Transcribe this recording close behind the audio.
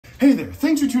Hey there,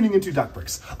 thanks for tuning into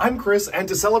Duckbricks. I'm Chris, and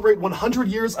to celebrate 100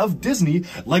 years of Disney,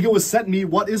 LEGO has sent me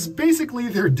what is basically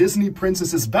their Disney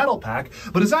Princesses Battle Pack,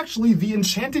 but is actually the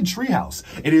Enchanted Treehouse.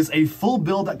 It is a full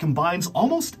build that combines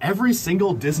almost every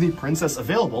single Disney princess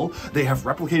available. They have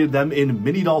replicated them in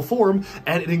mini doll form,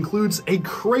 and it includes a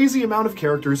crazy amount of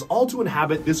characters all to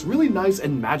inhabit this really nice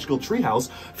and magical treehouse,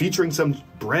 featuring some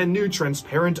brand new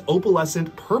transparent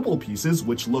opalescent purple pieces,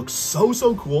 which look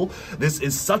so cool. This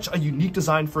is such a unique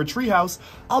design for a treehouse,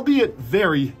 albeit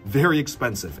very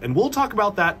expensive, and we'll talk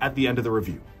about that at the end of the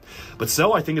review. But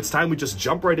so, I think it's time we just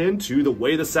jump right into the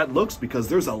way the set looks, because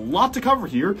there's a lot to cover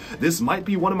here. This might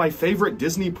be one of my favorite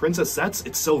Disney princess sets.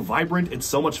 It's so vibrant, it's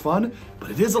so much fun, but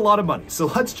it is a lot of money, so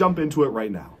let's jump into it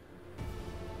right now.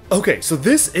 Okay, so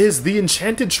this is the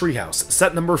Enchanted Treehouse,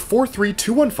 set number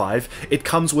 43215. It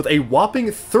comes with a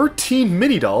whopping 13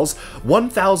 mini dolls,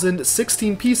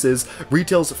 1,016 pieces,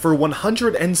 retails for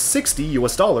 160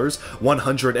 US dollars,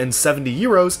 170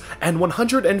 euros, and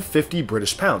 150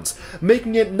 British pounds,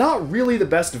 making it not really the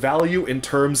best value in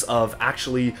terms of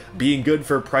actually being good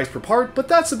for price per part, but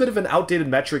that's a bit of an outdated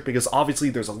metric because obviously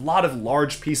there's a lot of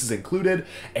large pieces included,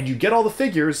 and you get all the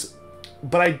figures.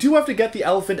 But I do have to get the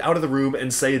elephant out of the room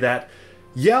and say that,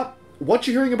 yeah, what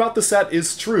you're hearing about the set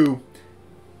is true.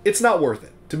 It's not worth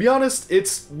it. To be honest,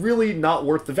 it's really not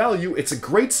worth the value. It's a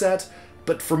great set,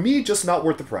 but for me, just not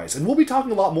worth the price. And we'll be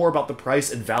talking a lot more about the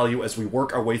price and value as we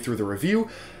work our way through the review.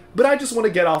 But I just want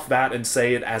to get off that and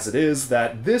say it as it is,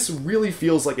 that this really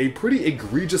feels like a pretty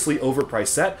egregiously overpriced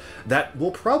set that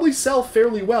will probably sell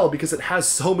fairly well because it has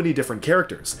so many different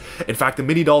characters. In fact, the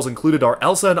mini dolls included are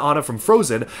Elsa and Anna from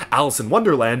Frozen, Alice in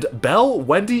Wonderland, Belle,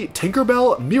 Wendy,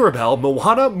 Tinkerbell, Mirabelle,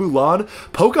 Moana, Mulan,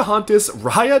 Pocahontas,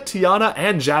 Raya, Tiana,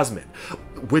 and Jasmine,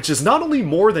 which is not only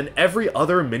more than every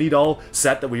other mini doll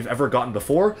set that we've ever gotten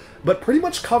before, but pretty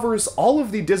much covers all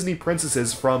of the Disney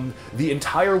princesses from the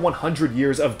entire 100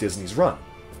 years of Disney's run.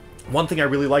 One thing I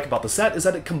really like about the set is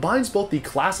that it combines both the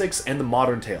classics and the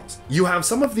modern tales. You have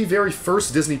some of the very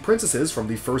first Disney princesses from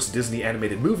the first Disney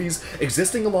animated movies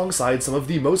existing alongside some of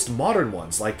the most modern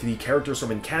ones, like the characters from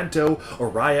Encanto or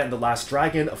Raya and the Last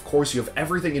Dragon. Of course, you have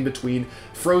everything in between.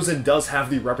 Frozen does have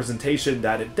the representation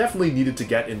that it definitely needed to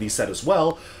get in the set as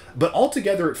well, but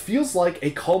altogether it feels like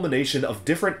a culmination of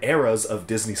different eras of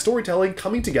Disney storytelling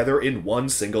coming together in one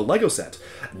single LEGO set.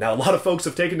 Now, a lot of folks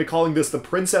have taken to calling this the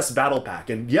Princess Battle Pack,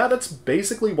 and yeah, that's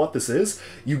basically what this is.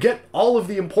 You get all of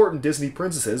the important Disney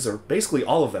princesses, or basically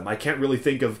all of them. I can't really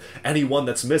think of any one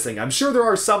that's missing. I'm sure there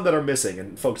are some that are missing,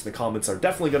 and folks in the comments are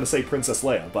definitely going to say Princess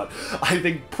Leia, but I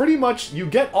think pretty much you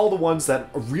get all the ones that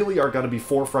really are going to be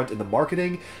forefront in the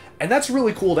marketing. And that's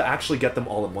really cool to actually get them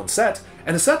all in one set,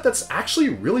 and a set that's actually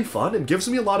really fun and gives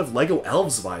me a lot of LEGO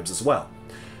Elves vibes as well.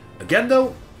 Again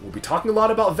though, we'll be talking a lot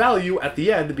about value at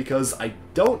the end because I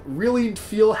don't really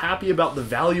feel happy about the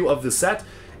value of the set.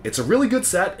 It's a really good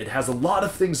set, it has a lot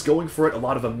of things going for it, a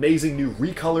lot of amazing new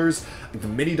recolors, the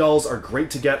mini dolls are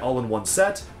great to get all in one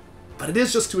set, but it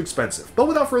is just too expensive. But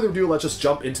without further ado, let's just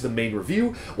jump into the main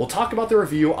review. We'll talk about the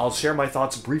review, I'll share my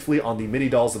thoughts briefly on the mini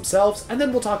dolls themselves, and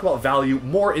then we'll talk about value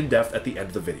more in depth at the end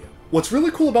of the video. What's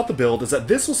really cool about the build is that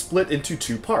this was split into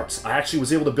two parts. I actually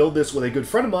was able to build this with a good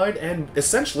friend of mine, and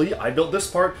essentially I built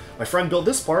this part, my friend built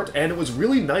this part, and it was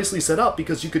really nicely set up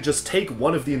because you could just take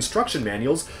one of the instruction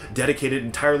manuals dedicated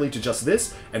entirely to just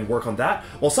this and work on that,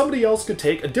 while somebody else could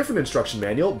take a different instruction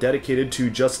manual dedicated to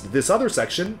just this other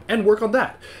section and work on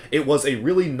that. It was a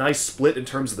really nice split in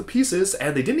terms of the pieces,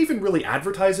 and they didn't even really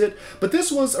advertise it, but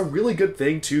this was a really good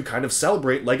thing to kind of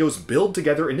celebrate LEGO's Build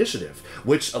Together initiative,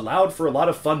 which allowed for a lot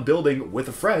of fun building with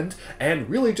a friend, and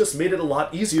really just made it a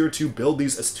lot easier to build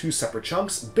these as two separate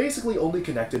chunks, basically only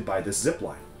connected by this zip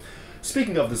line.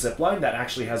 Speaking of the zip line, that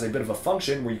actually has a bit of a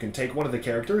function where you can take one of the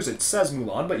characters, it says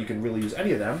Mulan, but you can really use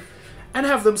any of them, and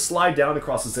have them slide down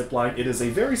across the zip line. It is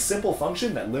a very simple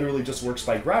function that literally just works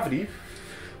by gravity,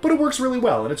 but it works really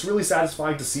well, and it's really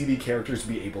satisfying to see the characters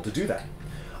be able to do that.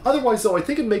 Otherwise though, I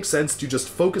think it makes sense to just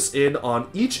focus in on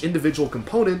each individual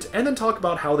component and then talk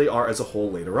about how they are as a whole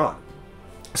later on.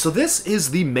 So this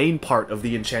is the main part of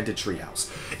the Enchanted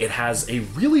Treehouse. It has a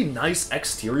really nice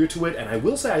exterior to it, and I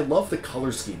will say I love the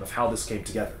color scheme of how this came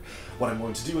together. What I'm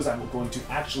going to do is I'm going to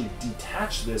actually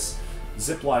detach this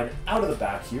zip line out of the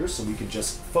back here so we can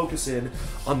just focus in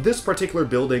on this particular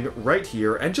building right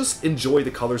here and just enjoy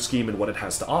the color scheme and what it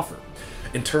has to offer.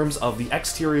 In terms of the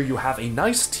exterior, you have a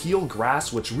nice teal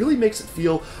grass, which really makes it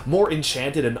feel more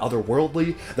enchanted and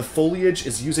otherworldly. The foliage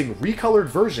is using recolored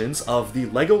versions of the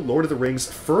LEGO Lord of the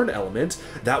Rings fern element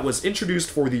that was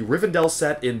introduced for the Rivendell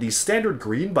set in the standard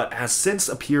green, but has since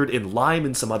appeared in lime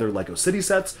in some other LEGO City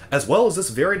sets, as well as this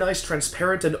very nice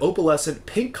transparent and opalescent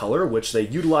pink color, which they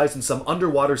utilize in some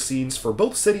underwater scenes for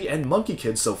both City and Monkey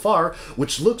Kids so far,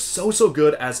 which looks so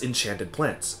good as enchanted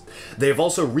plants. They have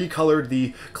also recolored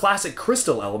the classic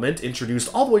crystal element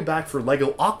introduced all the way back for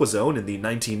LEGO Aquazone in the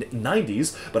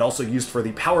 1990s, but also used for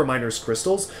the Power Miners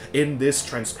crystals in this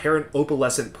transparent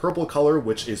opalescent purple color,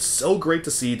 which is so great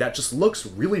to see. That just looks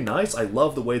really nice. I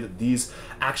love the way that these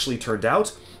actually turned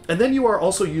out. And then you are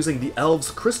also using the elves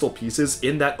crystal pieces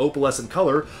in that opalescent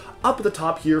color up at the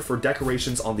top here for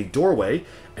decorations on the doorway.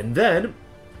 And then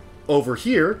over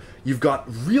here, you've got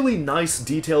really nice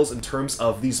details in terms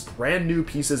of these brand new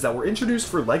pieces that were introduced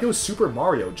for LEGO Super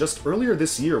Mario. Just earlier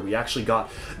this year, we actually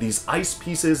got these ice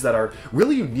pieces that are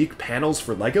really unique panels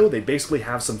for LEGO. They basically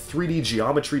have some 3D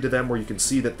geometry to them where you can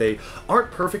see that they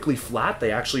aren't perfectly flat.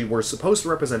 They actually were supposed to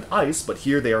represent ice, but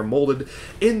here they are molded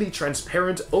in the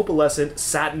transparent opalescent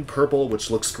satin purple,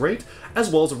 which looks great, as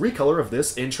well as a recolor of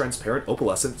this in transparent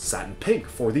opalescent satin pink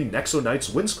for the Nexo Knights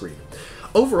windscreen.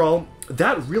 Overall,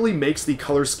 that really makes the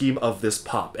color scheme of this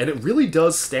pop, and it really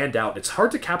does stand out. It's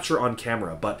hard to capture on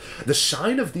camera, but the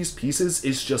shine of these pieces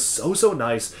is just so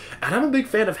nice, and I'm a big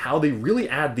fan of how they really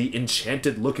add the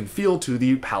enchanted look and feel to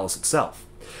the palace itself.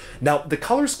 Now, the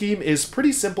color scheme is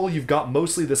pretty simple. You've got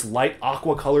mostly this light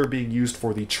aqua color being used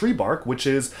for the tree bark, which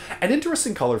is an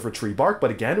interesting color for tree bark,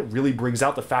 but again, it really brings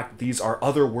out the fact that these are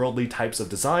otherworldly types of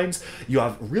designs. You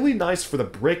have really nice for the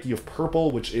brick, you have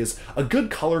purple, which is a good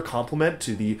color complement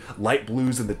to the light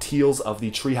blues and the teals of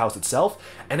the treehouse itself.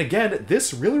 And again,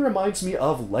 this really reminds me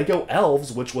of LEGO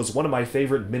Elves, which was one of my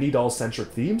favorite mini doll centric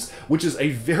themes, which is a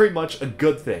very much a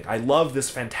good thing. I love this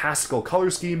fantastical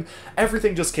color scheme.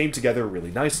 Everything just came together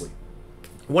really nicely.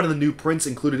 One of the new prints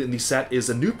included in the set is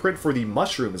a new print for the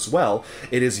mushroom as well.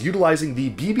 It is utilizing the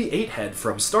BB-8 head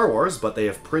from Star Wars, but they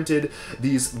have printed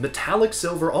these metallic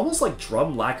silver, almost like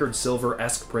drum lacquered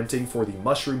silver-esque printing for the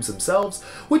mushrooms themselves,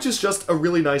 which is just a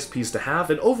really nice piece to have,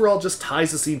 and overall just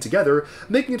ties the scene together,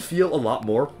 making it feel a lot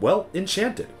more, well,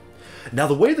 enchanted. Now,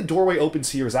 the way the doorway opens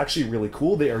here is actually really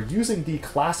cool. They are using the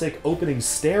classic opening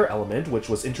stair element, which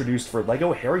was introduced for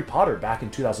LEGO Harry Potter back in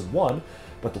 2001,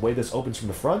 but the way this opens from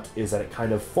the front is that it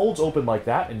kind of folds open like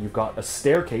that, and you've got a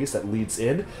staircase that leads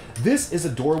in. This is a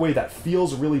doorway that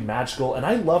feels really magical, and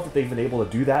I love that they've been able to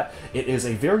do that. It is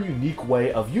a very unique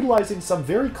way of utilizing some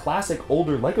very classic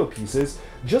older LEGO pieces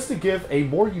just to give a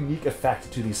more unique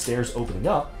effect to these stairs opening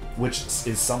up, which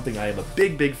is something I am a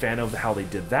big fan of, how they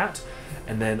did that.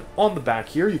 And then on the back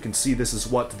here, you can see this is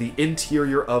what the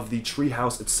interior of the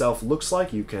treehouse itself looks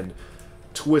like. You can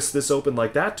twist this open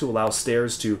like that to allow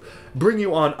stairs to bring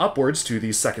you on upwards to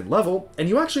the second level, and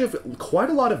you actually have quite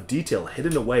a lot of detail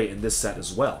hidden away in this set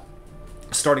as well.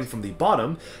 Starting from the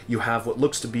bottom, you have what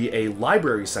looks to be a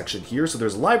library section here. So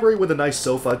there's a library with a nice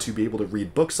sofa to be able to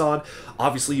read books on.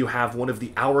 Obviously, you have one of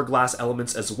the hourglass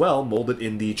elements as well, molded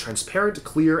in the transparent,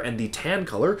 clear, and the tan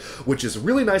color, which is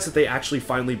really nice that they actually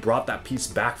finally brought that piece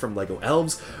back from LEGO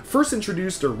Elves. First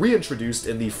introduced or reintroduced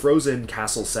in the Frozen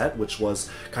Castle set, which was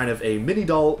kind of a mini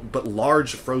doll but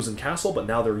large Frozen Castle, but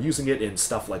now they're using it in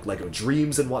stuff like LEGO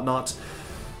Dreams and whatnot.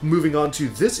 Moving on to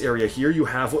this area here, you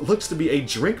have what looks to be a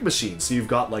drink machine. So you've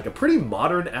got like a pretty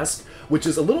modern-esque, which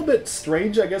is a little bit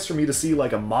strange, I guess, for me to see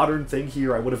like a modern thing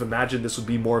here. I would have imagined this would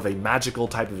be more of a magical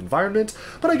type of environment,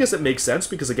 but I guess it makes sense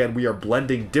because, again, we are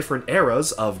blending different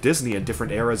eras of Disney and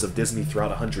different eras of Disney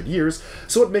throughout 100 years.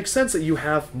 So it makes sense that you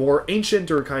have more ancient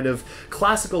or kind of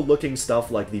classical-looking stuff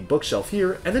like the bookshelf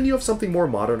here, and then you have something more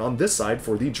modern on this side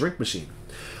for the drink machine.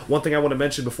 One thing I want to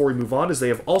mention before we move on is they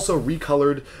have also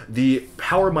recolored the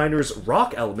Power Miners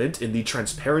rock element in the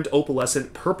transparent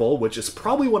opalescent purple, which is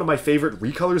probably one of my favorite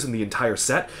recolors in the entire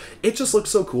set. It just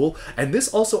looks so cool, and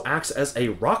this also acts as a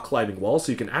rock climbing wall,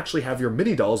 so you can actually have your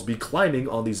mini dolls be climbing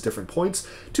on these different points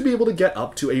to be able to get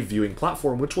up to a viewing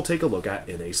platform, which we'll take a look at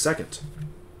in a second.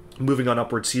 Moving on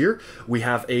upwards here, we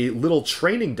have a little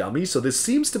training dummy. So this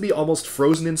seems to be almost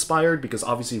Frozen inspired because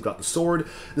obviously you've got the sword.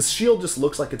 This shield just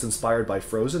looks like it's inspired by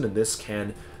Frozen, and this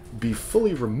can be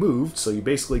fully removed, so you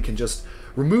basically can just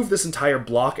remove this entire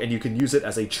block and you can use it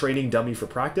as a training dummy for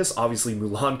practice. Obviously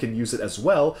Mulan can use it as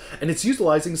well, and it's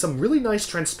utilizing some really nice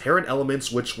transparent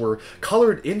elements which were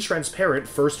colored in transparent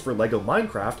first for LEGO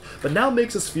Minecraft, but now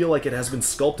makes us feel like it has been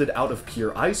sculpted out of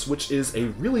pure ice, which is a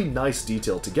really nice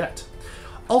detail to get.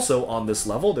 Also on this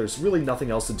level, there's really nothing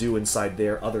else to do inside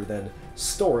there other than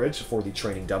storage for the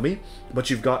training dummy, but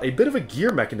you've got a bit of a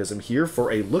gear mechanism here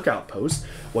for a lookout post.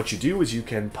 What you do is you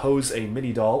can pose a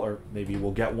mini doll, or maybe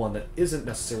we'll get one that isn't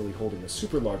necessarily holding a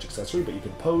super large accessory, but you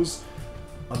can pose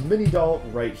a mini doll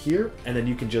right here, and then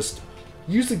you can just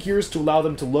use the gears to allow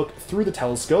them to look through the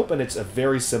telescope, and it's a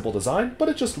very simple design, but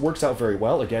it just works out very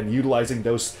well. Again, utilizing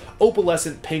those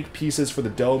opalescent pink pieces for the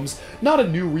domes. Not a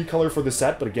new recolor for the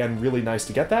set, but again, really nice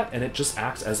to get that, and it just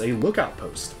acts as a lookout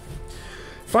post.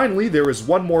 Finally, there is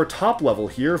one more top level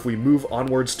here. If we move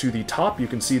onwards to the top, you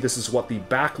can see this is what the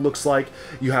back looks like.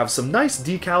 You have some nice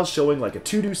decals showing like a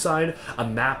to-do sign, a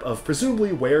map of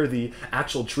presumably where the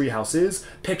actual treehouse is,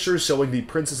 pictures showing the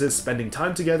princesses spending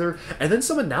time together, and then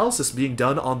some analysis being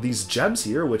done on these gems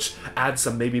here, which adds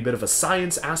some maybe a bit of a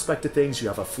science aspect to things. You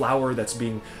have a flower that's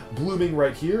blooming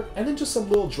right here, and then just some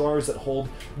little drawers that hold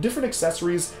different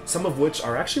accessories, some of which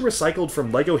are actually recycled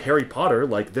from LEGO Harry Potter,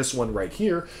 like this one right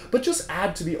here, but just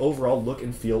add to the overall look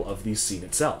and feel of the scene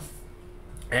itself.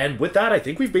 And with that, I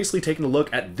think we've basically taken a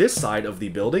look at this side of the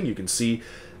building. You can see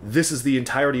this is the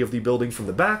entirety of the building from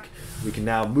the back. We can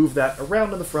now move that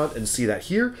around in the front and see that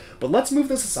here, but let's move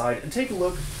this aside and take a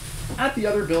look at the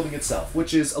other building itself,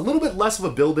 which is a little bit less of a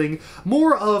building,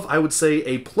 more of, I would say,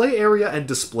 a play area and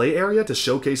display area to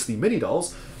showcase the mini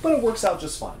dolls, but it works out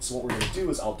just fine. So what we're going to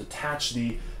do is I'll detach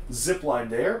the zip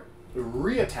line there,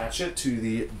 reattach it to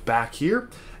the back here,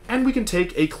 and we can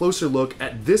take a closer look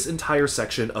at this entire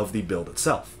section of the build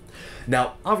itself.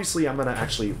 Now, obviously, I'm going to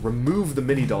actually remove the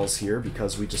mini dolls here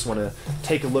because we just want to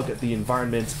take a look at the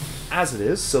environment as it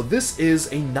is. So this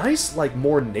is a nice, like,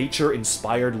 more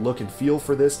nature-inspired look and feel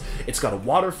for this. It's got a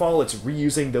waterfall. It's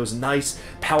reusing those nice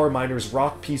Power Miners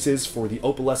rock pieces for the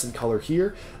opalescent color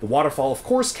here. The waterfall, of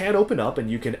course, can open up and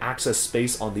you can access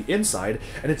space on the inside,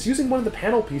 and it's using one of the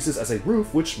panel pieces as a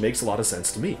roof, which makes a lot of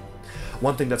sense to me.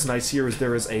 One thing that's nice here is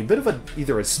there is a bit of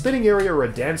either a spinning area or a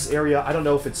dance area. I don't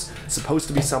know if it's supposed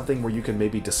to be something where you can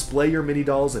maybe display your mini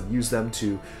dolls and use them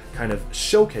to kind of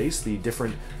showcase the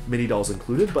different mini dolls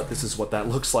included, but this is what that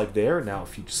looks like there. Now,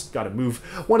 if you just got to move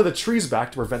one of the trees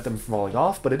back to prevent them from falling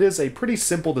off, but it is a pretty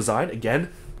simple design.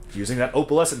 Again, using that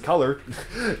opalescent color.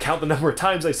 Count the number of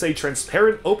times I say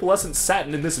transparent opalescent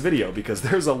satin in this video, because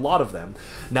there's a lot of them.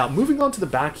 Now, moving on to the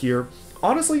back here,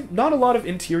 honestly, not a lot of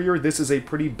interior. This is a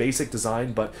pretty basic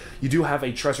design, but you do have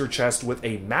a treasure chest with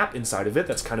a map inside of it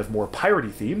that's kind of more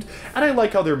piratey themed, and I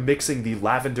like how they're mixing the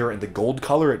lavender and the gold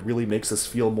color. It really makes us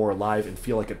feel more alive and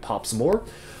feel like it pops more.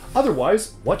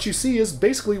 Otherwise, what you see is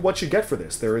basically what you get for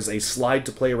this. There is a slide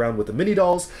to play around with the mini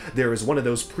dolls, there is one of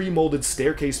those pre-molded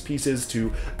staircase pieces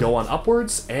to go on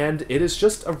upwards, and it is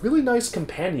just a really nice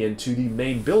companion to the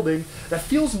main building that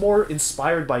feels more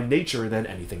inspired by nature than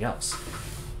anything else.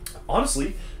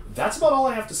 Honestly, that's about all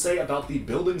I have to say about the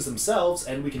buildings themselves,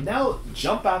 and we can now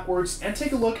jump backwards and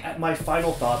take a look at my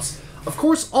final thoughts. Of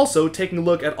course, also taking a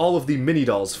look at all of the mini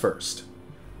dolls first.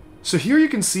 So here you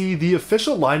can see the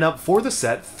official lineup for the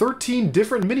set, 13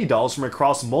 different mini dolls from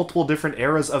across multiple different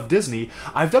eras of Disney.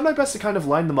 I've done my best to kind of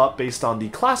line them up based on the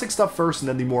classic stuff first and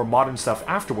then the more modern stuff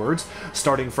afterwards.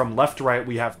 Starting from left to right,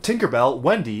 we have Tinkerbell,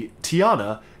 Wendy,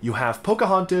 Tiana, you have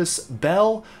Pocahontas,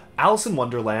 Belle, Alice in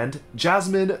Wonderland,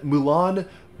 Jasmine, Mulan,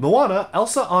 Moana,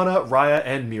 Elsa, Anna, Raya,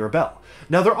 and Mirabelle.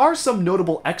 Now, there are some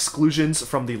notable exclusions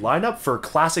from the lineup for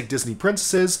classic Disney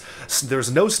princesses. There's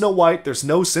no Snow White, there's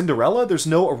no Cinderella, there's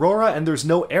no Aurora, and there's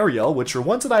no Ariel, which are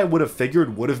ones that I would have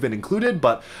figured would have been included,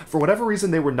 but for whatever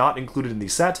reason they were not included in the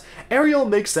set. Ariel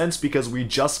makes sense because we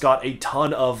just got a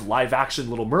ton of live-action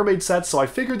Little Mermaid sets, so I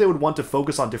figured they would want to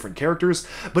focus on different characters,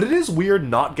 but it is weird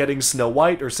not getting Snow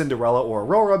White or Cinderella or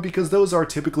Aurora because those are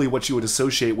typically what you would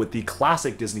associate with the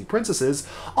classic Disney princesses,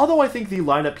 although I think the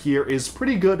lineup here is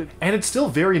pretty good, and it's still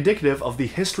very indicative of the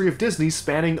history of Disney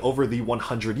spanning over the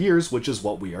 100 years, which is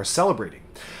what we are celebrating.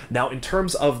 Now, in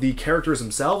terms of the characters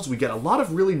themselves, we get a lot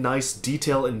of really nice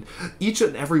detail in each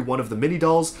and every one of the mini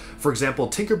dolls. For example,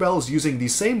 Tinkerbell is using the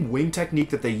same wing technique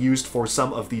that they used for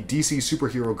some of the DC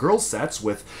Superhero Girls sets,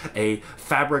 with a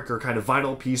fabric or kind of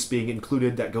vinyl piece being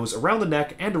included that goes around the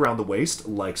neck and around the waist,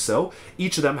 like so.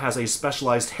 Each of them has a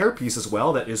specialized hairpiece as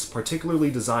well that is particularly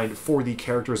designed for the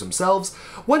characters themselves.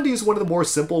 Wendy is one of the more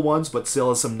simple ones, but still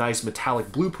has some nice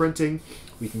metallic blueprinting.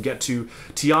 We can get to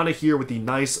Tiana here with the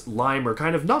nice lime, or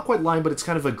kind of not quite lime, but it's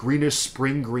kind of a greenish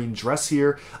spring green dress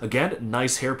here. Again,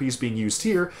 nice hairpiece being used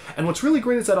here. And what's really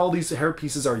great is that all these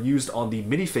hairpieces are used on the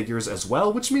minifigures as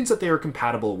well, which means that they are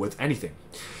compatible with anything.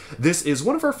 This is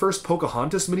one of our first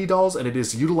Pocahontas mini dolls, and it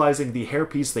is utilizing the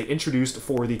hairpiece they introduced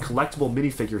for the collectible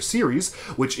minifigure series,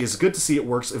 which is good to see it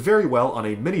works very well on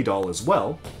a mini doll as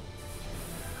well.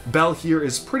 Belle here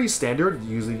is pretty standard,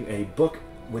 using a book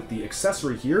with the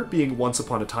accessory here being Once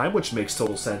Upon a Time, which makes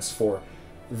total sense for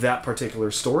that particular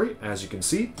story, as you can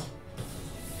see.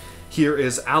 Here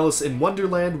is Alice in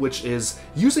Wonderland, which is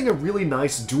using a really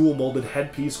nice dual molded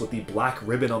headpiece with the black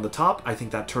ribbon on the top. I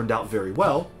think that turned out very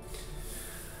well.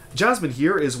 Jasmine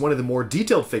here is one of the more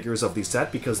detailed figures of the set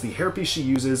because the hairpiece she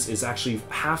uses is actually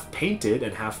half painted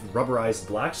and half rubberized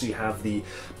black, so you have the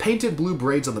painted blue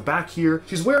braids on the back here.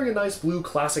 She's wearing a nice blue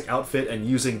classic outfit and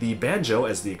using the banjo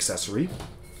as the accessory.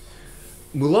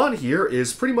 Mulan here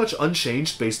is pretty much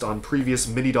unchanged based on previous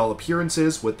mini doll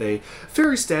appearances with a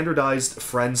very standardized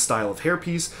friend style of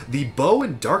hairpiece. The bow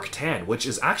in dark tan, which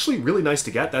is actually really nice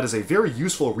to get. That is a very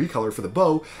useful recolor for the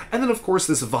bow. And then of course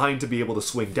this vine to be able to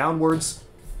swing downwards.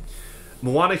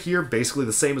 Moana here, basically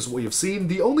the same as what you've seen.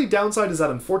 The only downside is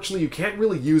that unfortunately you can't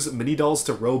really use mini dolls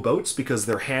to row boats because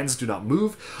their hands do not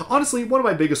move. Honestly, one of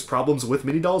my biggest problems with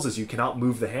mini dolls is you cannot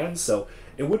move the hands, so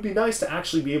it would be nice to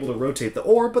actually be able to rotate the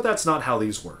oar, but that's not how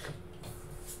these work.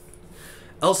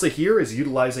 Elsa here is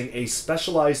utilizing a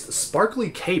specialized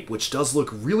sparkly cape, which does look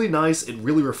really nice. It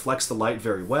really reflects the light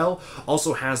very well.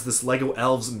 Also has this Lego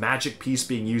Elves magic piece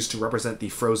being used to represent the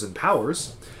frozen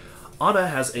powers. Anna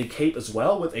has a cape as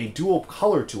well with a dual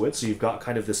color to it, so you've got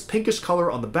kind of this pinkish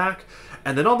color on the back,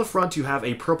 and then on the front you have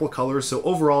a purple color, so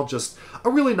overall just a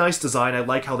really nice design. I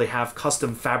like how they have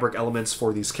custom fabric elements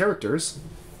for these characters.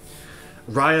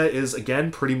 Raya is,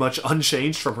 again, pretty much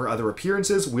unchanged from her other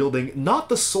appearances, wielding not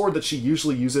the sword that she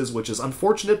usually uses, which is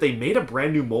unfortunate. They made a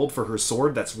brand new mold for her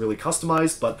sword that's really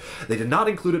customized, but they did not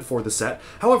include it for the set.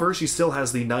 However, she still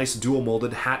has the nice dual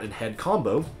molded hat and head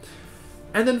combo.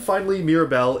 And then finally,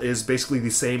 Mirabelle is basically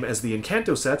the same as the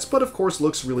Encanto sets, but of course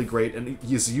looks really great and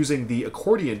is using the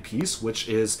accordion piece, which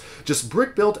is just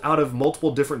brick built out of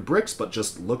multiple different bricks, but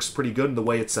just looks pretty good in the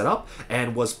way it's set up,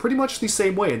 and was pretty much the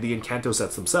same way in the Encanto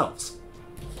sets themselves.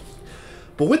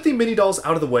 But with the mini dolls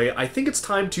out of the way, I think it's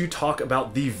time to talk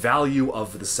about the value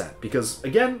of the set, because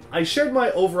again, I shared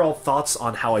my overall thoughts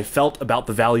on how I felt about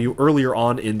the value earlier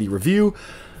on in the review,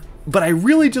 but I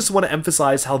really just want to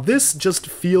emphasize how this just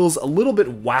feels a little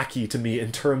bit wacky to me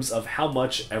in terms of how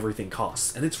much everything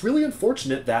costs. And it's really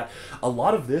unfortunate that a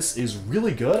lot of this is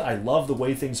really good. I love the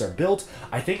way things are built.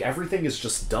 I think everything is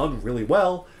just done really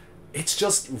well. It's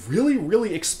just really,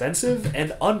 really expensive,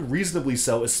 and unreasonably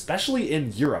so, especially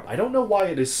in Europe. I don't know why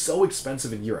it is so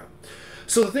expensive in Europe.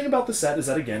 So the thing about the set is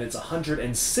that, again, it's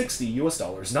 160 US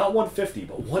dollars, not 150,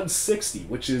 but 160,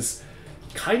 which is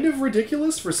kind of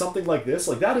ridiculous for something like this.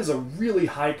 Like, that is a really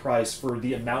high price for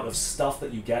the amount of stuff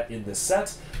that you get in this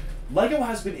set. LEGO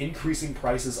has been increasing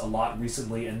prices a lot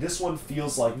recently, and this one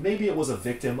feels like maybe it was a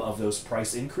victim of those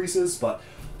price increases, but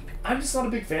I'm just not a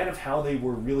big fan of how they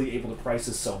were really able to price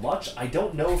this so much. I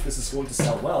don't know if this is going to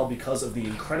sell well because of the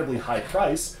incredibly high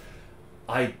price.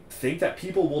 I think that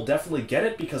people will definitely get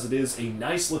it because it is a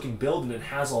nice looking build and it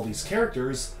has all these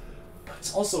characters, but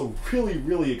it's also really,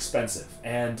 really expensive,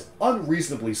 and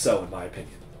unreasonably so in my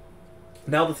opinion.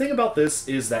 Now the thing about this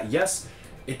is that yes,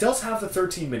 it does have the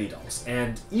 13 mini dolls,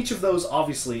 and each of those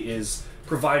obviously is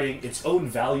providing its own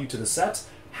value to the set.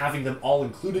 Having them all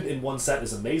included in one set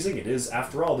is amazing. It is,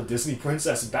 after all, the Disney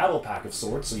Princess Battle Pack of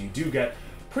sorts, so you do get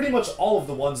pretty much all of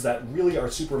the ones that really are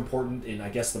super important in, I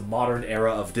guess, the modern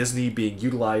era of Disney being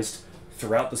utilized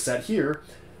throughout the set here.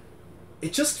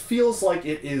 It just feels like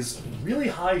it is really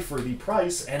high for the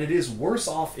price, and it is worse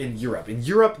off in Europe. In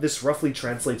Europe, this roughly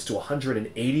translates to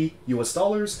 180 US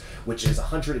dollars, which is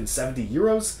 170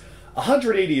 euros.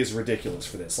 180 is ridiculous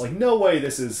for this. Like, no way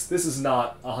this is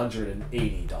not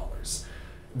 $180.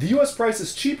 The US price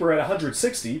is cheaper at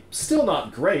 160, still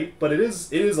not great, but it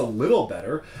is a little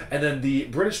better. And then the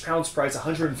British pounds price,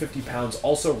 150 pounds,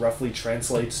 also roughly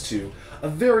translates to a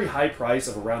very high price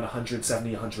of around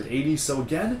 170, 180. So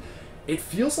again, it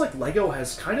feels like LEGO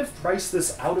has kind of priced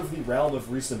this out of the realm of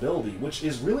reasonability, which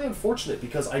is really unfortunate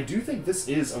because I do think this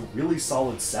is a really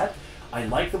solid set. I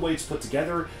like the way it's put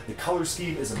together. The color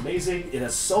scheme is amazing. It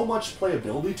has so much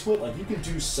playability to it. Like, you can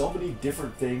do so many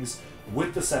different things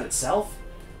with the set itself.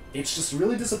 It's just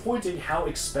really disappointing how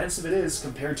expensive it is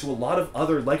compared to a lot of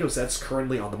other LEGO sets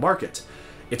currently on the market.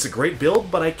 It's a great build,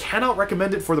 but I cannot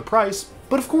recommend it for the price.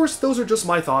 But of course, those are just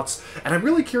my thoughts, and I'm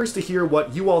really curious to hear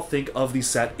what you all think of the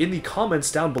set in the comments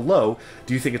down below.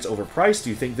 Do you think it's overpriced? Do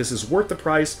you think this is worth the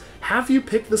price? Have you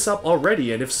picked this up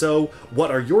already? And if so,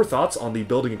 what are your thoughts on the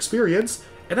building experience?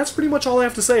 And that's pretty much all I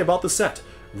have to say about the set.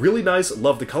 Really nice,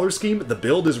 love the color scheme, the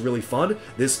build is really fun,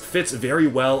 this fits very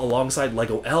well alongside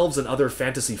LEGO elves and other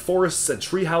fantasy forests and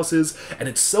tree houses, and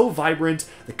it's so vibrant,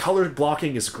 the color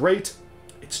blocking is great,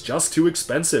 it's just too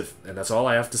expensive, and that's all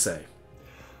I have to say.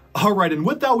 Alright, and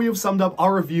with that we have summed up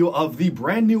our review of the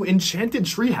brand new Enchanted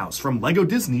Treehouse from LEGO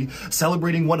Disney,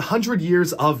 celebrating 100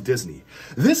 years of Disney.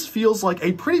 This feels like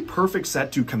a pretty perfect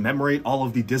set to commemorate all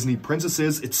of the Disney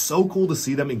princesses. It's so cool to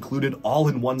see them included all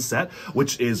in one set,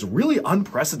 which is really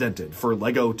unprecedented for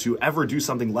LEGO to ever do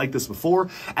something like this before.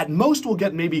 At most we'll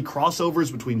get maybe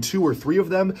crossovers between 2 or 3 of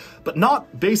them, but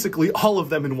not basically all of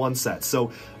them in one set.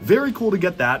 So very cool to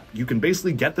get that. You can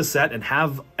basically get the set and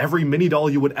have every mini doll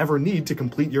you would ever need to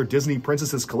complete your Disney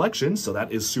Princesses collection, so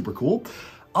that is super cool.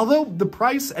 Although the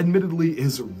price admittedly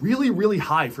is really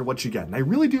high for what you get, and I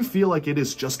really do feel like it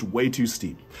is just way too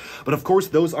steep. But of course,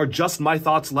 those are just my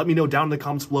thoughts. Let me know down in the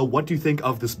comments below, what do you think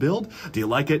of this build? Do you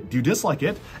like it? Do you dislike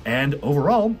it? And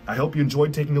overall, I hope you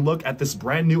enjoyed taking a look at this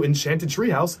brand new Enchanted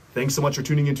Treehouse. Thanks so much for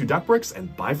tuning into Duck Bricks,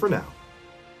 and bye for now.